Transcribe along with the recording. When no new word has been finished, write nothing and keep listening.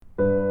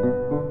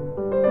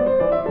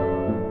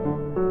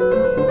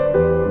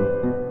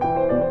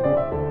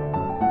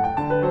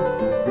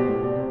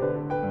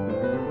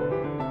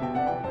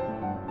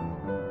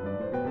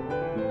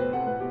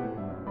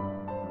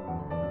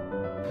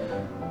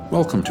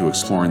Welcome to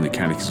Exploring the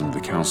Catechism of the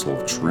Council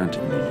of Trent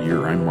in a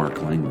Year. I'm Mark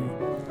Langley,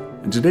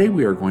 and today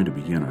we are going to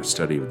begin our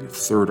study of the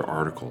third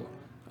article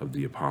of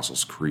the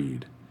Apostles'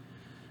 Creed.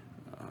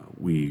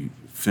 We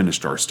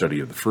finished our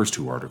study of the first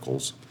two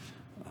articles,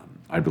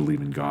 I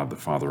believe in God the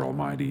Father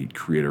Almighty,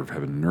 creator of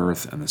heaven and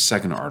earth, and the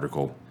second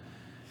article,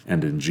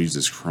 and in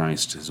Jesus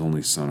Christ, his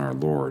only Son, our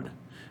Lord.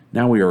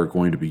 Now we are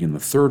going to begin the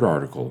third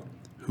article,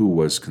 who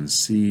was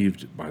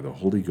conceived by the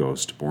Holy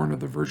Ghost, born of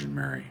the Virgin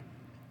Mary.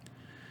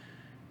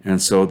 And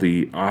so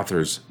the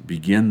authors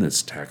begin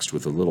this text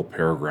with a little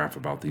paragraph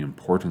about the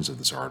importance of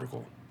this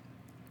article.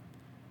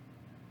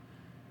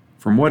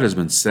 From what has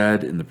been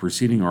said in the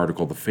preceding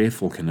article, the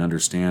faithful can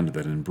understand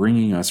that in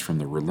bringing us from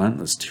the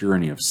relentless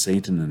tyranny of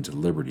Satan into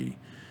liberty,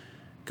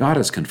 God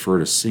has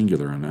conferred a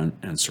singular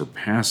and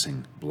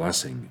surpassing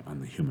blessing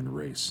on the human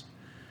race.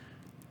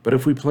 But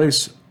if we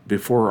place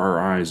before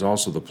our eyes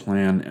also the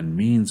plan and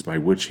means by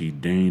which he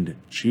deigned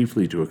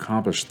chiefly to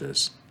accomplish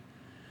this,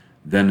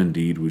 then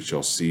indeed we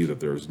shall see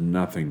that there is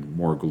nothing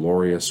more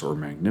glorious or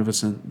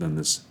magnificent than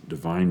this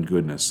divine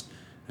goodness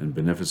and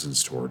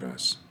beneficence toward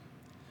us.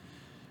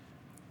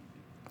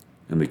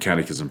 And the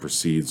Catechism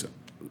proceeds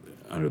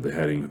under the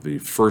heading of the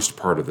first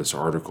part of this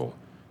article,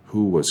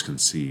 who was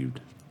conceived.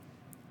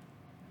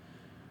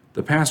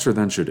 The pastor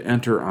then should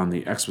enter on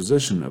the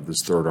exposition of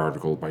this third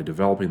article by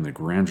developing the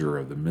grandeur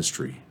of the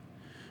mystery,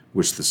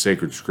 which the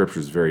sacred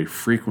scriptures very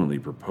frequently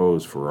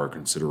propose for our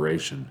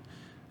consideration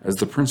as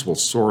the principal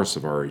source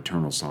of our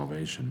eternal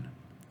salvation.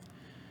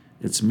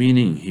 Its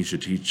meaning he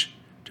should teach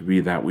to be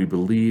that we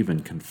believe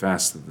and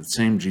confess that the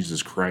same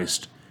Jesus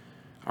Christ,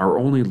 our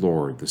only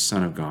Lord, the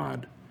Son of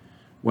God,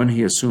 when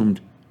he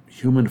assumed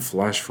human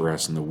flesh for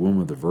us in the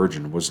womb of the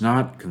Virgin, was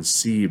not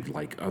conceived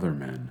like other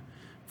men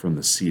from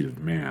the seed of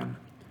man,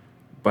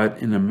 but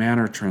in a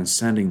manner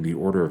transcending the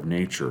order of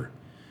nature,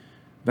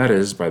 that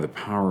is, by the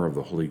power of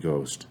the Holy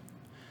Ghost,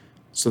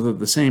 so that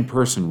the same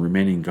person,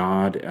 remaining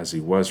God as he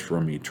was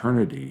from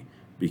eternity,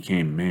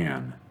 became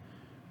man,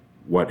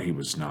 what he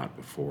was not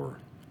before.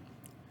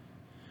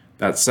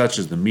 That such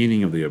is the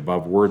meaning of the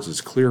above words is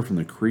clear from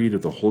the Creed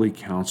of the Holy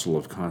Council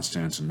of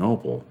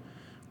Constantinople,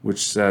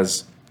 which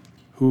says,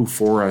 "Who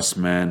for us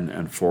men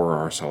and for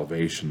our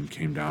salvation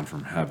came down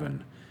from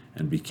heaven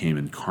and became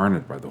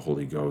incarnate by the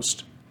Holy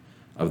Ghost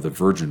of the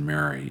Virgin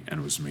Mary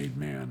and was made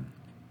man."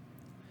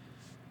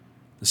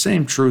 The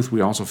same truth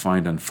we also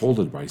find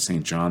unfolded by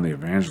St. John the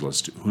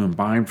Evangelist, who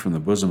imbibed from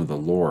the bosom of the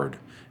Lord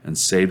and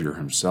Savior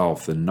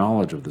himself the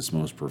knowledge of this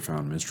most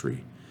profound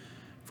mystery.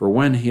 For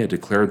when he had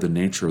declared the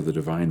nature of the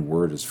divine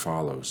Word as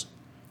follows,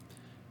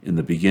 "In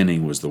the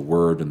beginning was the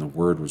Word, and the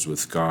Word was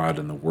with God,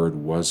 and the Word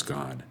was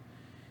God,"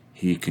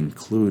 he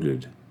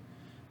concluded,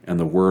 "And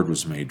the Word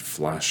was made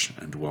flesh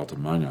and dwelt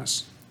among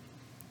us."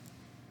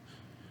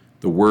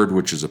 The Word,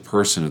 which is a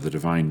person of the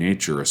divine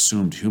nature,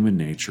 assumed human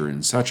nature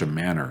in such a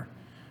manner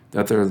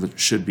that there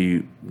should be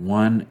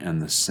one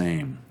and the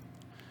same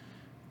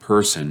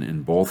person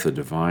in both the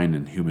divine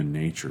and human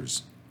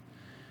natures.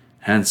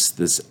 Hence,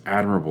 this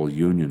admirable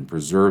union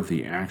preserved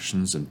the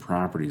actions and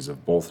properties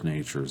of both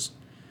natures,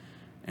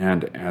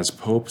 and as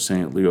Pope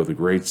St. Leo the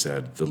Great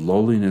said, the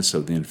lowliness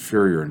of the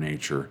inferior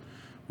nature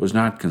was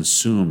not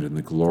consumed in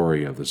the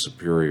glory of the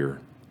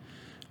superior,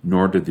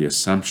 nor did the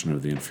assumption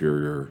of the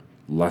inferior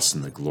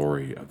lessen the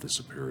glory of the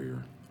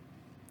superior.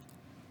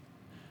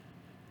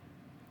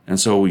 And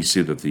so we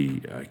see that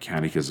the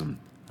Catechism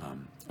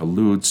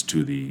alludes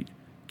to the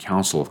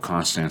Council of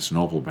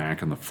Constantinople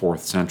back in the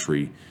 4th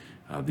century,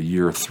 the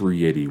year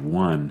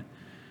 381,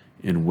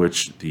 in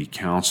which the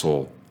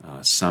council,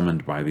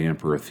 summoned by the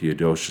Emperor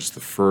Theodosius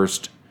I,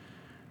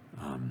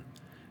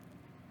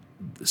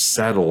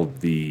 settled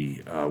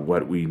the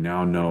what we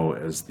now know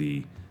as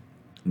the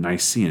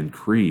Nicene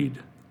Creed.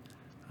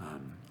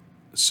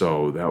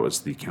 So that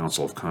was the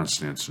Council of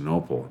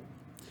Constantinople.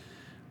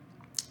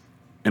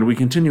 And we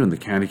continue in the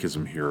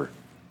Catechism here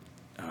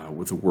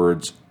with the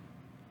words,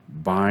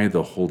 "by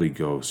the Holy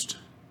Ghost."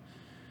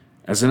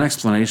 As an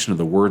explanation of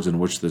the words in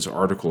which this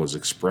article is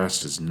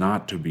expressed is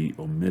not to be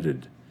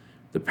omitted,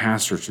 the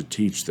pastor should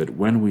teach that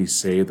when we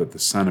say that the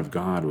Son of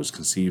God was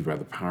conceived by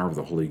the power of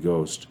the Holy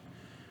Ghost,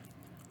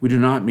 we do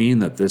not mean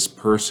that this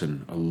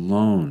person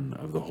alone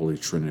of the Holy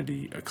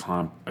Trinity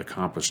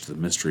accomplished the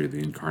mystery of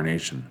the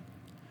Incarnation.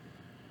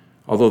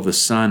 Although the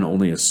Son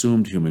only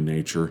assumed human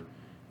nature,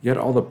 yet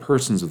all the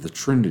persons of the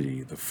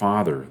Trinity, the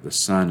Father, the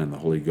Son, and the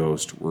Holy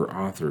Ghost, were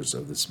authors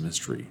of this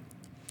mystery.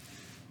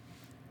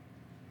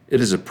 It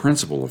is a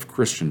principle of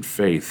Christian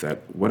faith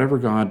that whatever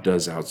God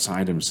does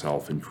outside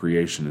himself in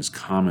creation is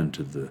common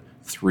to the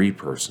three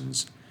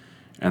persons,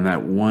 and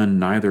that one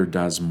neither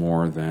does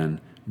more than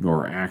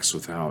nor acts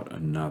without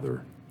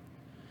another,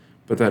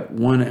 but that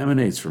one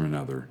emanates from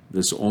another.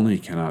 This only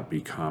cannot be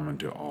common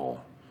to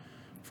all.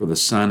 For the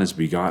Son is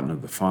begotten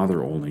of the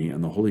Father only,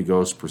 and the Holy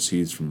Ghost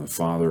proceeds from the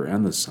Father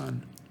and the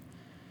Son.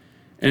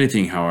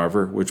 Anything,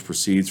 however, which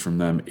proceeds from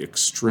them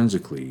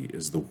extrinsically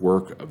is the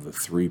work of the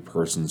three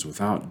persons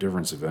without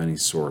difference of any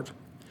sort.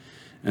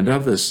 And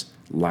of this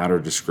latter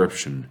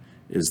description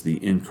is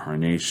the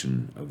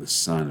incarnation of the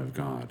Son of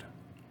God.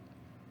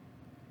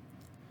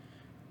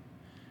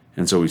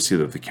 And so we see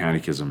that the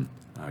Catechism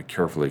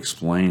carefully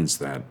explains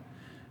that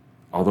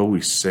although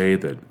we say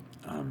that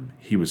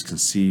he was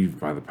conceived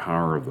by the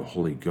power of the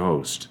Holy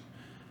Ghost,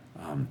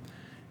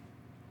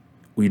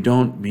 we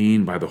don't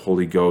mean by the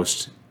Holy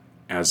Ghost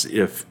as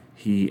if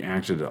he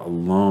acted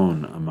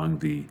alone among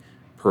the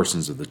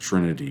persons of the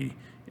Trinity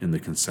in the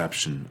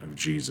conception of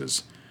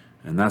Jesus.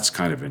 And that's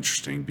kind of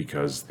interesting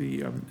because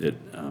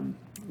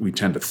we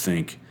tend to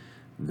think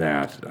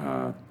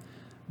that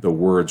the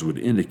words would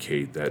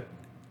indicate that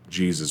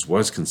Jesus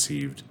was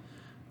conceived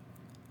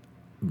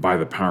by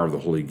the power of the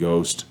Holy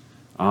Ghost,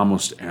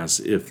 almost as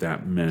if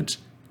that meant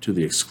to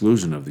the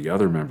exclusion of the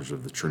other members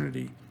of the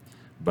Trinity.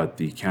 But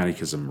the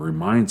Catechism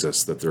reminds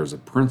us that there's a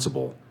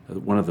principle.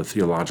 One of the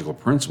theological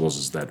principles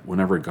is that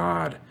whenever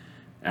God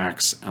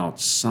acts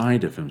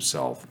outside of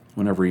himself,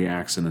 whenever he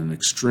acts in an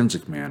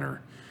extrinsic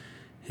manner,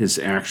 his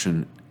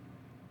action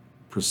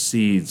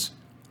proceeds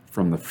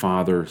from the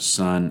Father,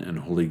 Son, and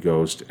Holy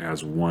Ghost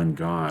as one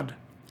God.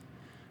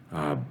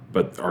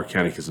 But our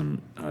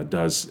Catechism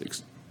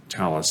does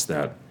tell us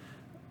that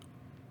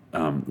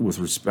with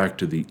respect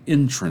to the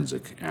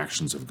intrinsic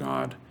actions of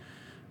God,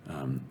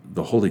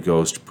 the Holy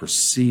Ghost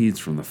proceeds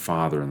from the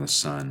Father and the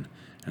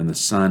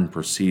Son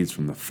proceeds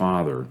from the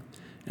Father.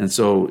 And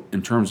so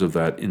in terms of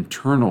that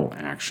internal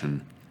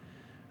action,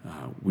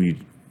 we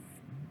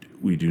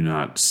do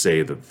not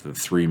say that the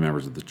three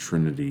members of the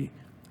Trinity,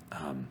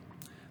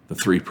 the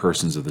three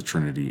persons of the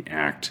Trinity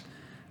act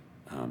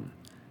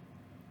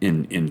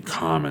in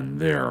common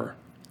there.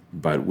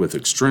 But with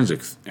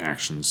extrinsic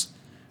actions,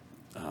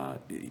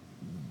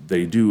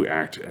 they do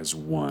act as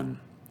one.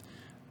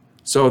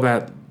 So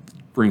that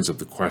brings up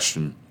the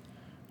question,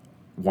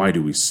 why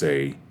do we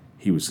say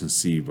he was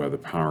conceived by the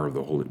power of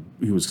the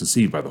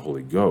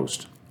Holy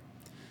Ghost?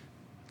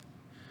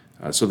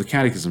 So the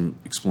Catechism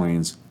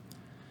explains,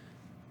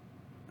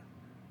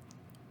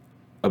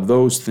 of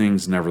those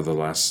things,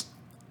 nevertheless,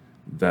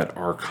 that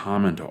are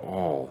common to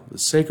all, the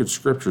sacred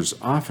scriptures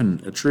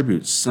often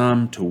attribute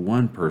some to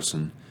one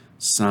person,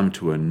 some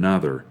to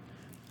another.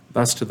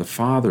 Thus to the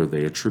Father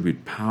they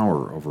attribute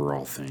power over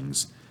all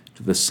things,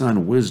 to the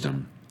Son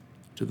wisdom,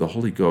 to the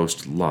Holy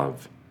Ghost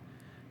love.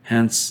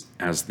 Hence,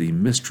 as the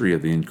mystery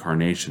of the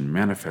Incarnation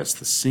manifests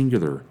the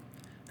singular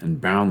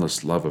and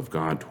boundless love of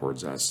God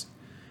towards us,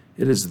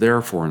 it is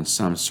therefore in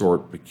some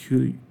sort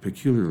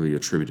peculiarly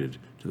attributed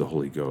to the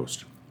Holy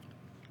Ghost.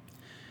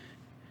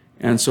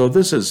 And so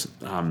this is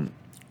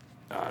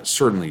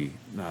certainly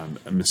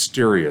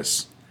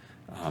mysterious.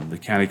 The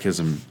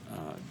Catechism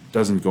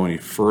doesn't go any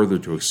further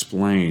to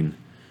explain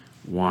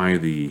why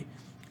the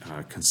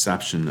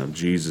conception of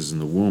Jesus in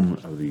the womb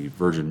of the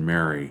Virgin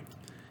Mary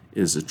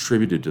is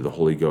attributed to the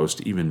Holy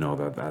Ghost, even though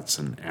that's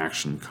an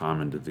action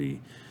common to the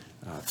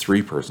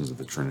three persons of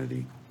the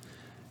Trinity.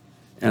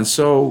 And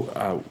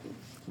so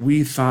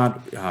we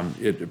thought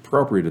it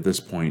appropriate at this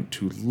point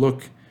to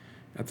look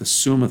at the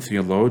Summa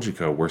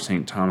Theologica, where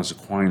St Thomas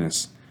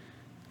Aquinas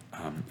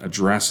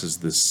addresses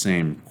this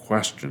same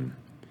question.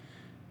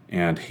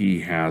 And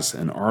he has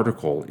an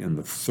article in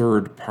the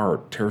third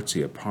part,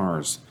 Tertia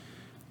Pars,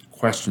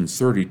 question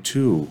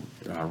 32,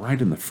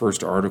 right in the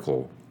first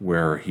article,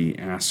 where he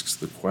asks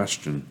the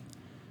question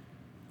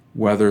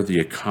whether the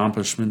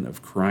accomplishment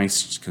of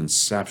Christ's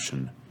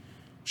conception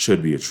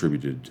should be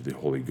attributed to the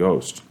Holy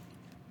Ghost.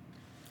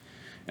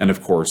 And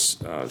of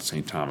course,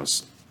 St.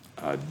 Thomas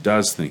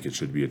does think it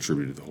should be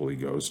attributed to the Holy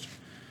Ghost,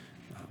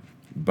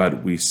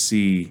 but we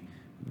see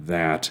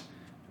that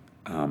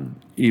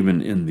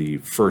even in the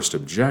first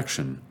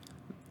objection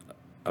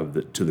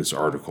to this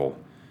article,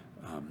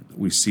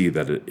 we see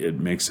that it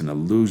makes an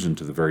allusion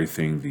to the very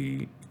thing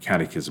the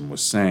Catechism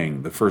was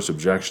saying. The first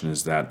objection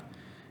is that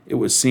it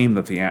would seem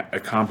that the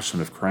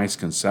accomplishment of Christ's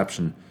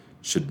conception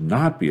should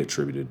not be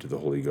attributed to the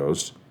Holy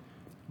Ghost,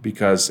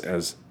 because,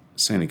 as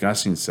St.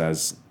 Augustine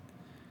says,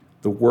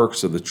 the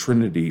works of the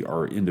Trinity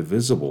are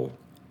indivisible,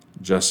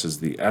 just as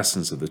the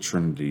essence of the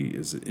Trinity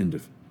is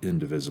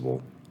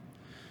indivisible.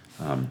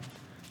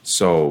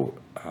 So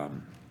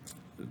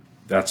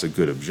that's a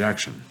good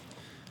objection.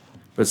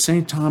 But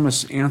St.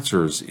 Thomas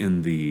answers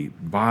in the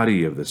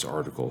body of this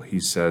article. He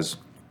says,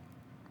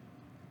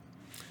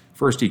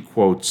 first he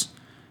quotes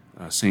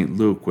St.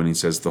 Luke when he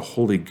says, "The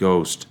Holy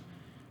Ghost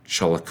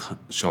shall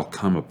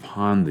come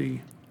upon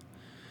thee."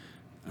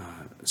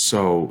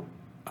 So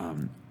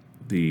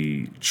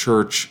the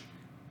Church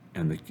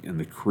and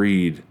the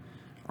Creed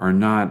are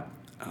not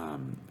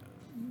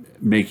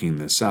making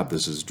this up.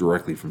 This is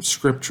directly from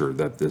Scripture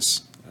that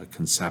this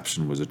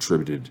conception was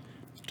attributed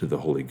to the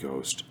Holy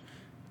Ghost.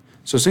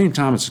 So St.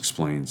 Thomas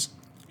explains,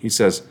 he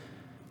says,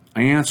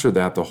 "I answer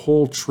that the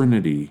whole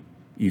Trinity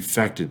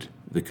effected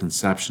the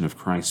conception of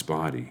Christ's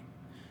body.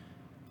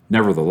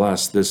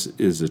 Nevertheless, this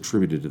is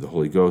attributed to the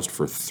Holy Ghost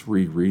for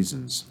three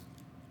reasons."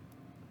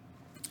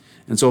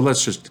 And so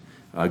let's just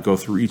go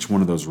through each one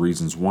of those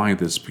reasons why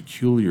this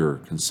peculiar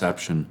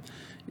conception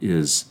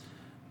is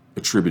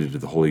attributed to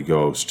the Holy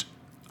Ghost,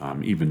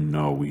 even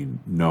though we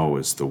know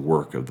it's the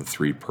work of the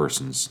three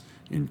persons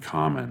in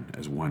common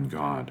as one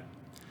God.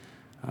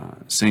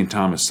 St.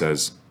 Thomas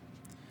says,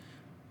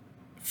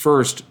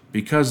 First,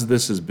 because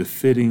this is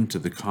befitting to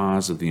the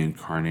cause of the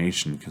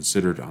incarnation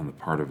considered on the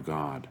part of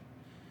God.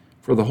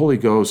 For the Holy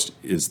Ghost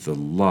is the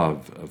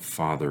love of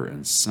Father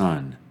and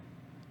Son.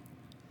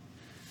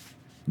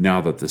 Now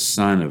that the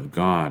Son of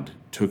God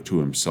took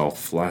to himself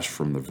flesh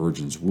from the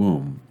Virgin's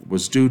womb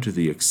was due to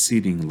the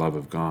exceeding love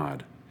of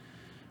God.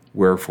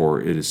 Wherefore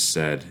it is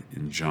said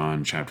in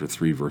John chapter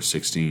 3, verse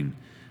 16,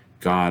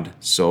 God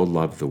so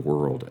loved the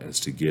world as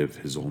to give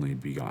his only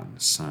begotten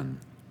Son.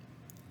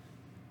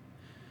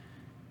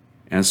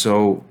 And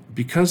so,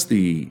 because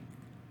the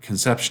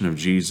conception of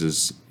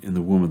Jesus in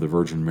the womb of the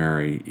Virgin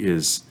Mary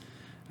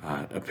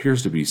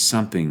appears to be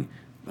something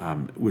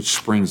which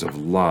springs of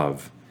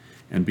love,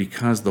 and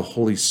because the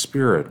Holy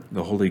Spirit,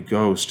 the Holy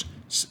Ghost,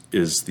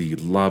 is the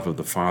love of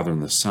the Father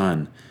and the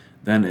Son,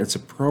 then it's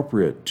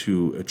appropriate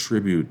to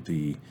attribute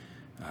the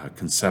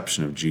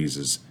conception of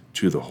Jesus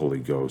to the Holy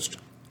Ghost.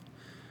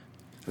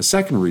 A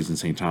second reason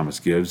St. Thomas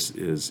gives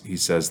is, he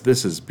says,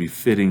 this is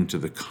befitting to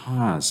the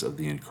cause of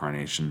the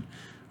incarnation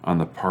on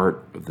the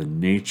part of the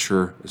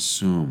nature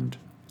assumed,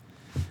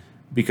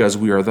 because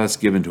we are thus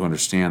given to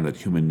understand that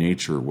human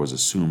nature was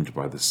assumed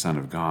by the Son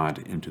of God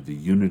into the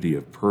unity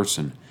of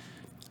person,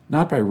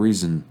 not by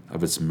reason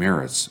of its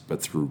merits,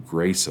 but through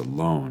grace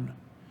alone,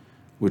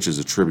 which is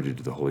attributed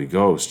to the Holy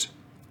Ghost.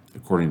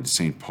 According to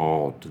St.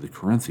 Paul to the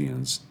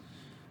Corinthians,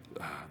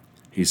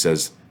 he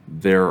says,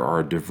 there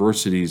are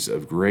diversities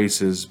of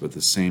graces, but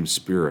the same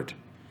Spirit.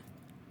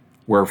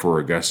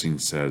 Wherefore Augustine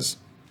says,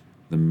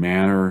 the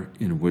manner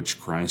in which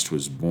Christ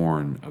was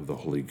born of the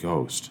Holy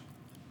Ghost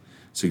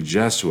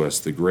suggests to us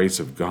the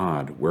grace of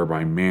God,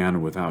 whereby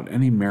man, without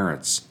any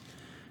merits,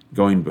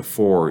 going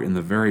before, in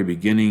the very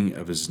beginning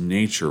of his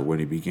nature when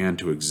he began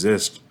to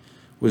exist,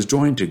 was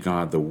joined to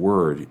God the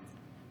Word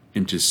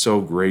into so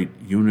great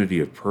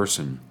unity of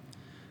person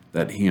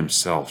that he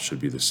himself should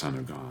be the Son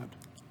of God.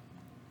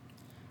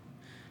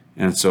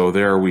 And so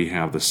there we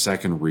have the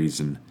second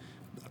reason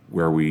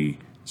where we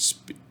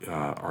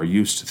are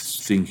used to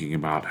thinking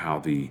about how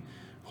the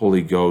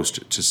Holy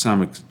Ghost, to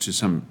some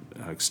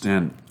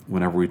extent,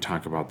 whenever we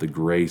talk about the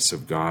grace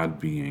of God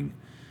being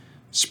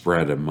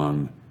spread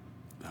among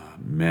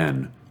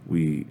men,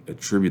 we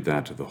attribute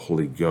that to the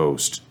Holy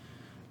Ghost.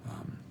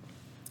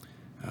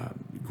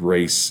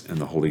 Grace and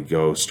the Holy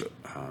Ghost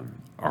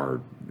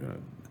are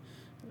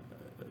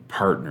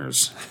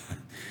partners.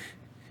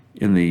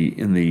 In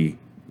the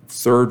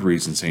third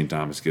reason St.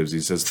 Thomas gives,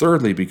 he says,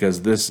 thirdly,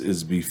 because this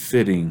is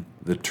befitting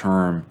the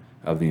term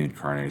of the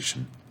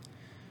incarnation.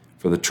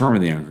 For the term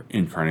of the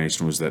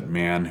incarnation was that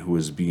man who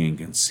was being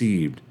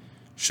conceived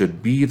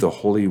should be the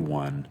Holy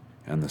One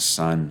and the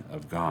Son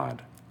of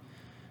God.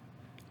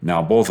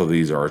 Now both of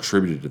these are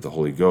attributed to the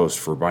Holy Ghost,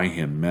 for by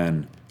him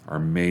men are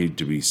made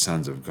to be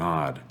sons of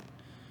God,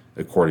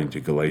 according to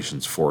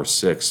Galatians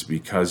 4:6,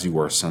 because you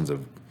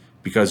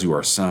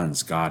are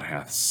sons, God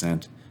hath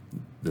sent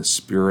the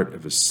Spirit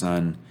of his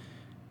Son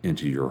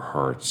into your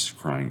hearts,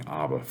 crying,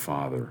 Abba,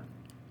 Father.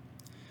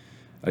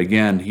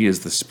 Again, he is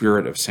the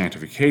Spirit of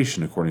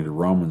sanctification, according to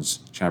Romans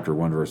chapter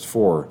 1, verse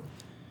 4.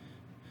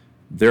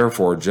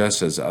 Therefore,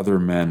 just as other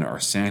men are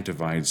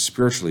sanctified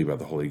spiritually by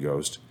the Holy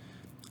Ghost,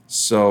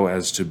 so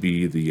as to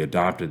be the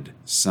adopted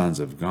sons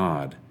of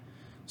God,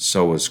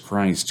 so was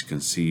Christ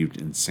conceived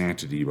in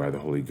sanctity by the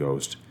Holy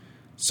Ghost,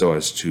 so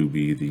as to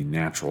be the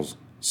natural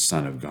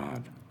Son of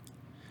God.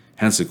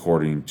 Hence,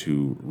 according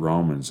to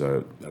Romans,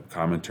 a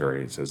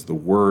commentary, it says, the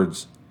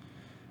words,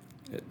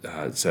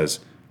 it says,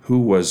 who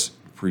was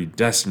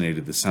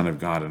predestinated the Son of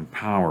God in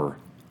power,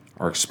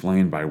 are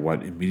explained by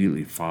what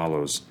immediately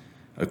follows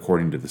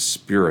according to the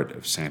Spirit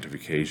of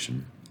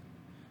sanctification.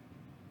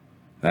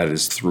 That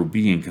is, through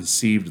being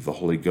conceived of the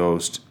Holy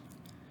Ghost,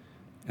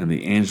 and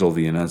the angel of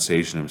the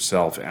Annunciation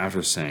himself,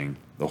 after saying,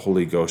 the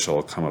Holy Ghost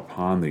shall come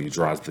upon thee,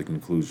 draws the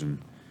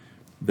conclusion,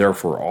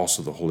 therefore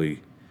also the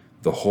Holy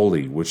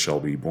which shall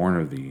be born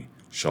of thee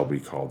shall be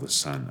called the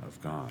Son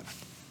of God.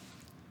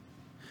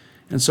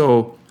 And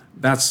so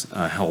that's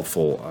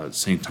helpful.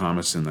 St.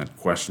 Thomas in that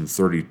question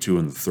 32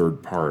 in the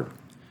third part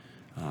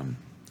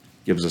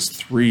gives us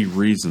three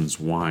reasons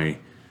why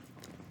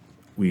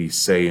we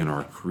say in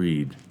our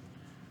creed,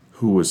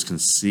 who was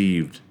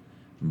conceived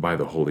by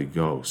the Holy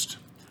Ghost.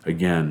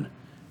 Again,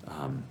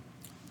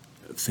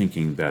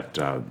 thinking that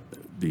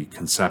the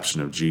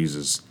conception of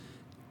Jesus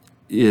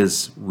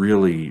is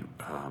really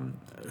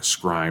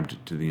ascribed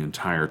to the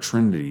entire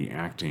Trinity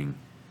acting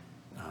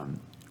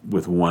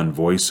with one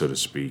voice, so to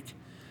speak.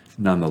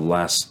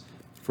 Nonetheless,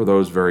 for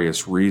those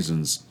various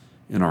reasons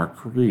in our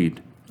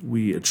creed,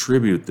 we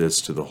attribute this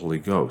to the Holy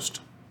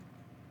Ghost.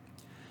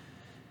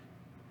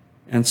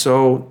 And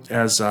so,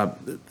 as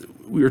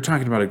we were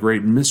talking about a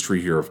great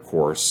mystery here, of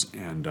course,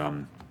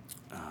 and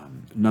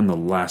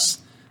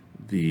nonetheless,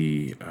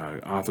 the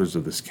authors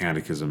of this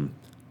catechism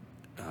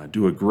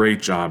do a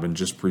great job in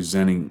just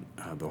presenting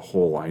the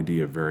whole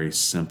idea very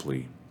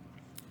simply.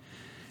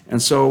 And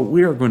so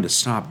we are going to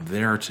stop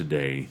there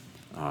today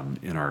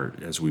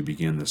as we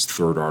begin this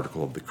third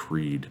article of the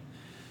Creed.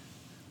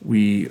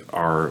 We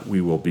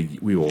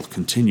will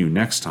continue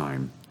next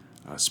time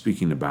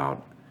speaking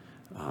about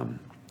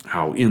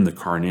how in the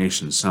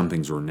carnation some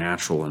things were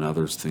natural and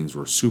other things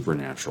were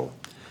supernatural.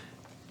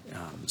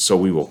 So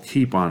we will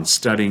keep on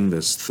studying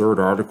this third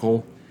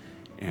article,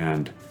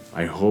 and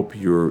I hope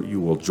you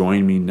will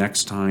join me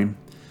next time.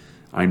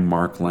 I'm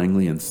Mark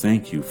Langley, and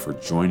thank you for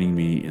joining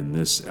me in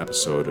this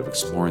episode of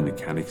Exploring the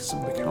Catechism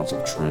of the Council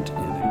of Trent in a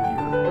Year.